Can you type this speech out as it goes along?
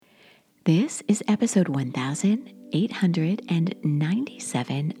This is episode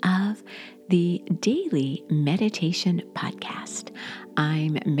 1897 of the Daily Meditation Podcast.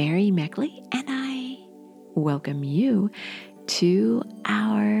 I'm Mary Meckley, and I welcome you to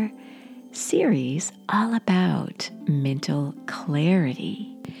our series all about mental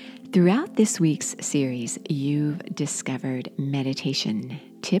clarity. Throughout this week's series, you've discovered meditation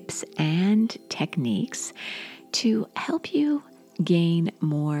tips and techniques to help you gain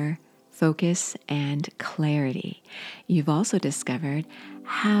more focus and clarity. You've also discovered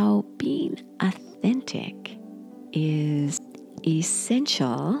how being authentic is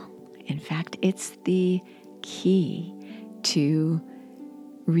essential. In fact, it's the key to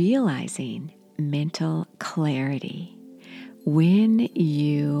realizing mental clarity. When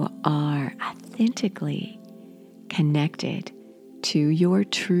you are authentically connected to your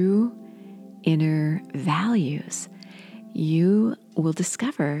true inner values, you will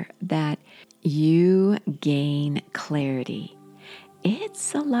discover that you gain clarity.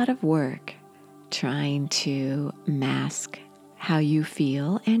 It's a lot of work trying to mask how you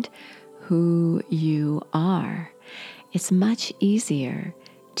feel and who you are. It's much easier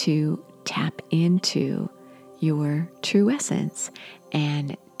to tap into your true essence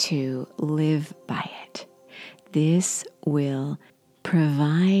and to live by it. This will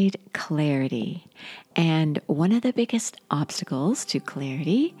provide clarity. And one of the biggest obstacles to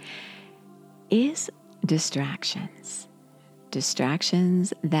clarity is distractions.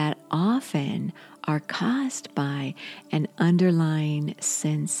 Distractions that often are caused by an underlying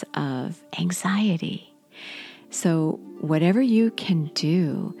sense of anxiety. So whatever you can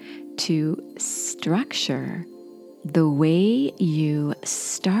do to structure the way you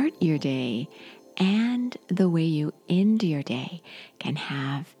start your day and the way you end your day can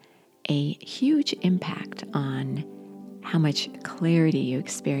have a huge impact on how much clarity you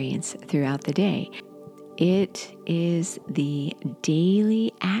experience throughout the day. It is the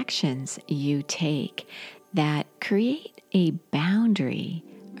daily actions you take that create a boundary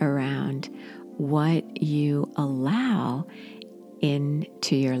around what you allow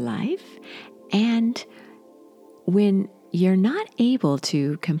into your life. And when you're not able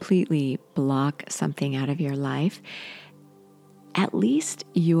to completely block something out of your life, at least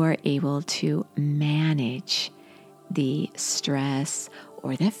you are able to manage the stress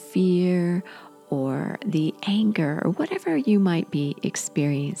or the fear or the anger or whatever you might be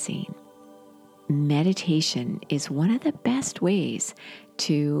experiencing. Meditation is one of the best ways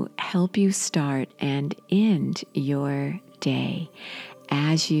to help you start and end your day.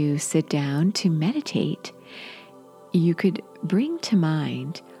 As you sit down to meditate, you could bring to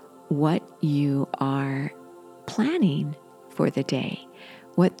mind what you are planning for the day,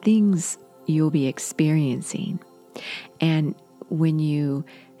 what things you'll be experiencing. And when you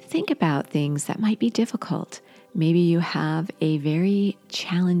think about things that might be difficult, maybe you have a very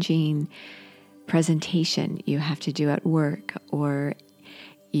challenging presentation you have to do at work, or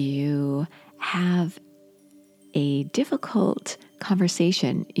you have a difficult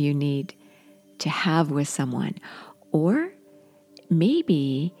conversation you need to have with someone, or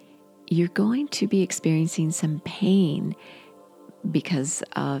maybe you're going to be experiencing some pain because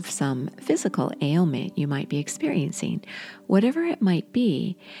of some physical ailment you might be experiencing. Whatever it might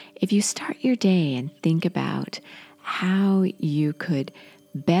be, if you start your day and think about how you could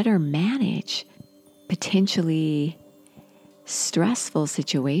better manage potentially stressful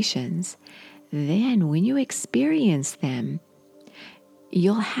situations, then when you experience them,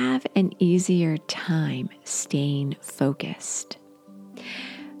 you'll have an easier time staying focused.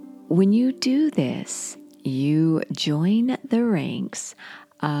 When you do this, you join the ranks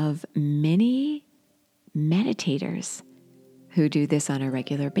of many meditators who do this on a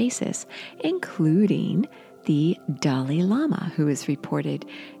regular basis, including the Dalai Lama, who is reported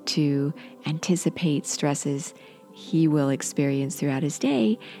to anticipate stresses he will experience throughout his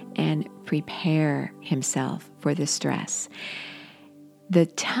day and prepare himself for the stress. The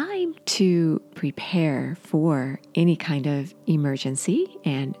time to prepare for any kind of emergency,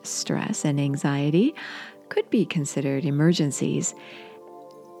 and stress and anxiety could be considered emergencies.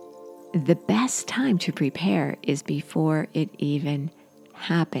 The best time to prepare is before it even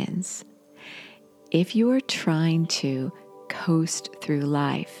happens. If you are trying to coast through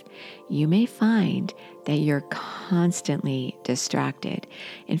life, you may find that you're constantly distracted.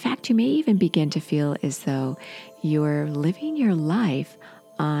 In fact, you may even begin to feel as though you're living your life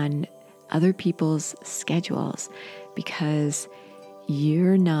on other people's schedules because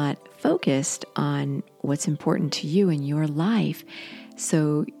you're not focused on what's important to you in your life.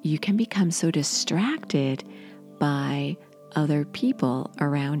 So you can become so distracted by other people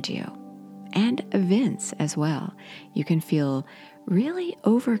around you. and events as well. You can feel really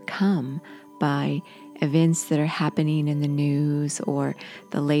overcome by events that are happening in the news or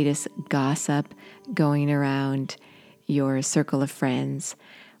the latest gossip going around your circle of friends.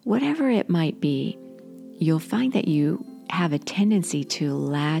 Whatever it might be, you'll find that you have a tendency to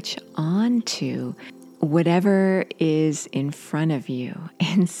latch on to whatever is in front of you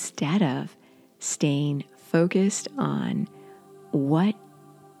instead of staying focused on what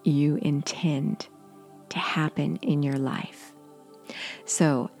you intend to happen in your life.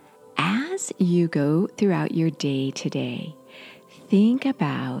 So, as you go throughout your day today, think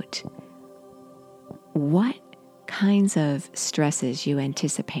about what kinds of stresses you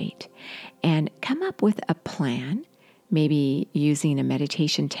anticipate and come up with a plan, maybe using a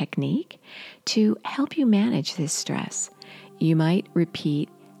meditation technique to help you manage this stress. You might repeat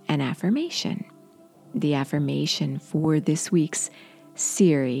an affirmation. The affirmation for this week's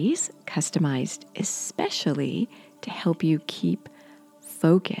series, customized especially to help you keep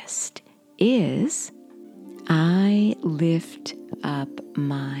focused, is I lift up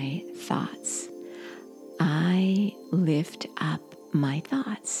my thoughts. I lift up my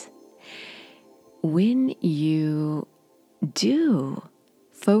thoughts. When you do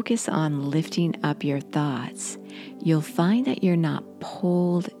focus on lifting up your thoughts, you'll find that you're not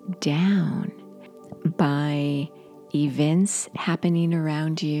pulled down by events happening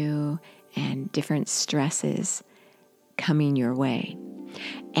around you and different stresses coming your way.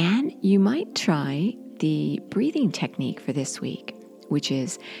 And you might try the breathing technique for this week, which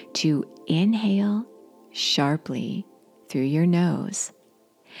is to inhale sharply through your nose.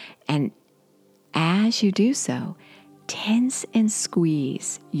 And as you do so, tense and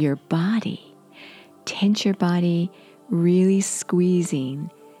squeeze your body. Tense your body, really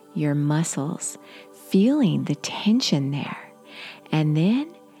squeezing your muscles, feeling the tension there. And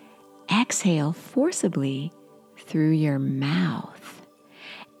then exhale forcibly through your mouth.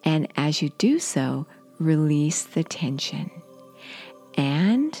 And as you do so, release the tension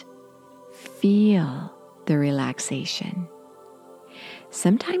and feel the relaxation.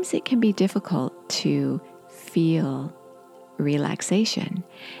 Sometimes it can be difficult to feel relaxation.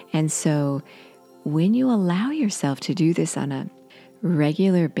 And so when you allow yourself to do this on a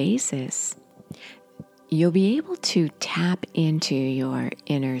regular basis, you'll be able to tap into your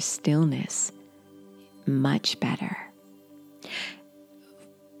inner stillness much better.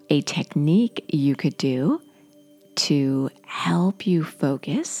 A technique you could do to help you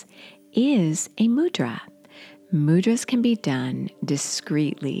focus is a mudra. Mudras can be done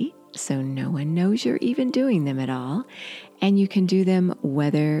discreetly, so no one knows you're even doing them at all, and you can do them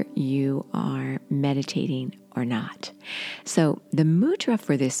whether you are meditating or not. So the mudra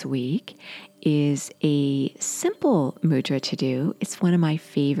for this week is a simple mudra to do. It's one of my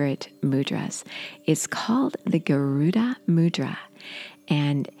favorite mudras. It's called the Garuda Mudra,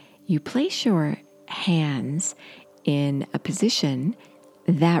 and you place your hands in a position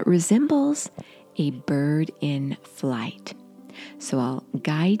that resembles a bird in flight. So I'll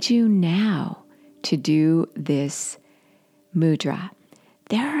guide you now to do this mudra.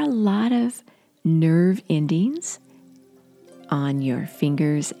 There are a lot of nerve endings on your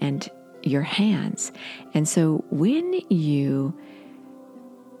fingers and your hands. And so when you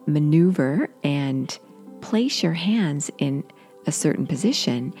maneuver and place your hands in a certain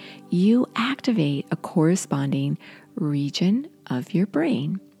position, you activate a corresponding region of your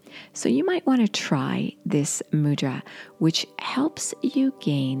brain. So you might want to try this mudra, which helps you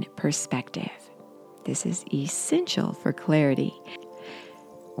gain perspective. This is essential for clarity.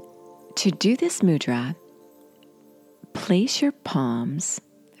 To do this mudra, place your palms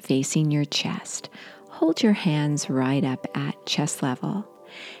facing your chest. Hold your hands right up at chest level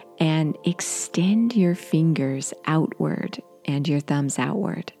and extend your fingers outward and your thumbs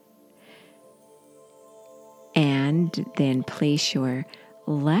outward. And then place your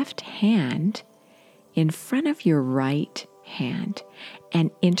left hand in front of your right hand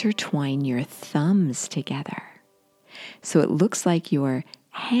and intertwine your thumbs together. So it looks like your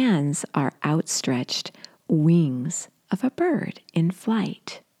hands are outstretched wings of a bird in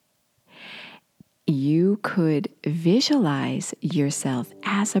flight. You could visualize yourself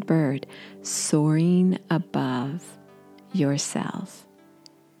as a bird soaring above yourself,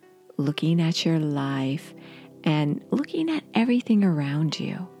 looking at your life and looking at everything around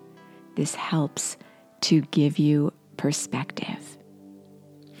you. This helps to give you perspective.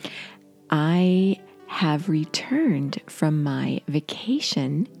 I have returned from my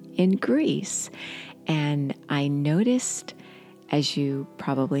vacation in Greece, and I noticed, as you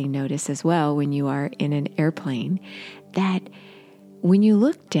probably notice as well when you are in an airplane, that when you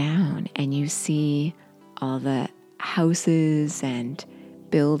look down and you see all the houses and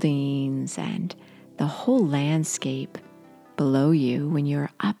buildings and the whole landscape below you, when you're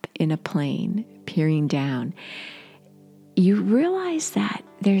up in a plane peering down, you realize that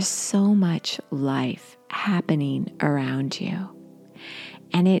there's so much life happening around you.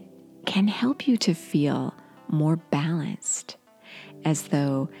 And it can help you to feel more balanced, as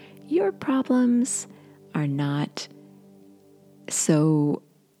though your problems are not so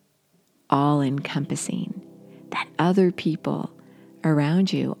all-encompassing, that other people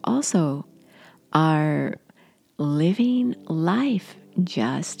around you also are living life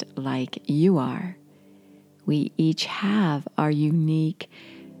just like you are. We each have our unique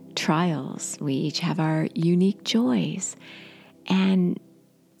trials. We each have our unique joys. And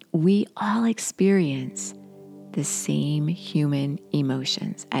we all experience the same human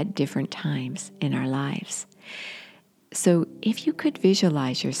emotions at different times in our lives. So if you could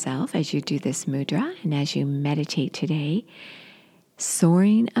visualize yourself as you do this mudra and as you meditate today,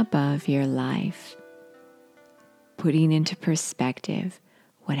 soaring above your life, putting into perspective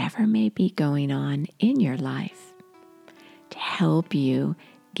whatever may be going on in your life to help you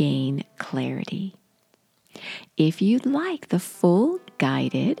gain clarity. If you'd like the full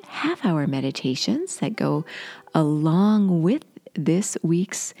guided half-hour meditations that go along with this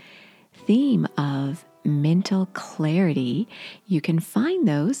week's theme of mental clarity, you can find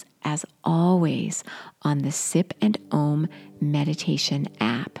those, as always, on the Sip and Om meditation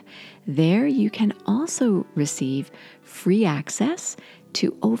app. There you can also receive free access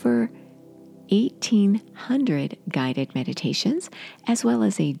to over 1,800 guided meditations, as well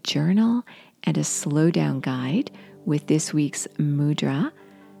as a journal and a slow down guide with this week's mudra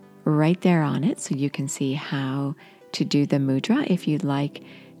right there on it, so you can see how to do the mudra if you'd like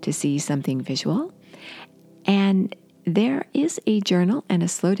to see something visual. And there is a journal and a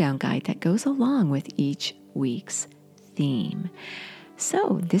slow down guide that goes along with each week's theme.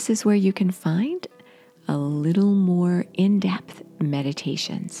 So this is where you can find a little more in-depth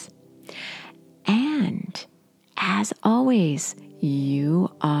meditations. And as always,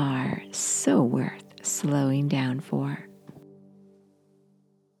 you are so worth slowing down for.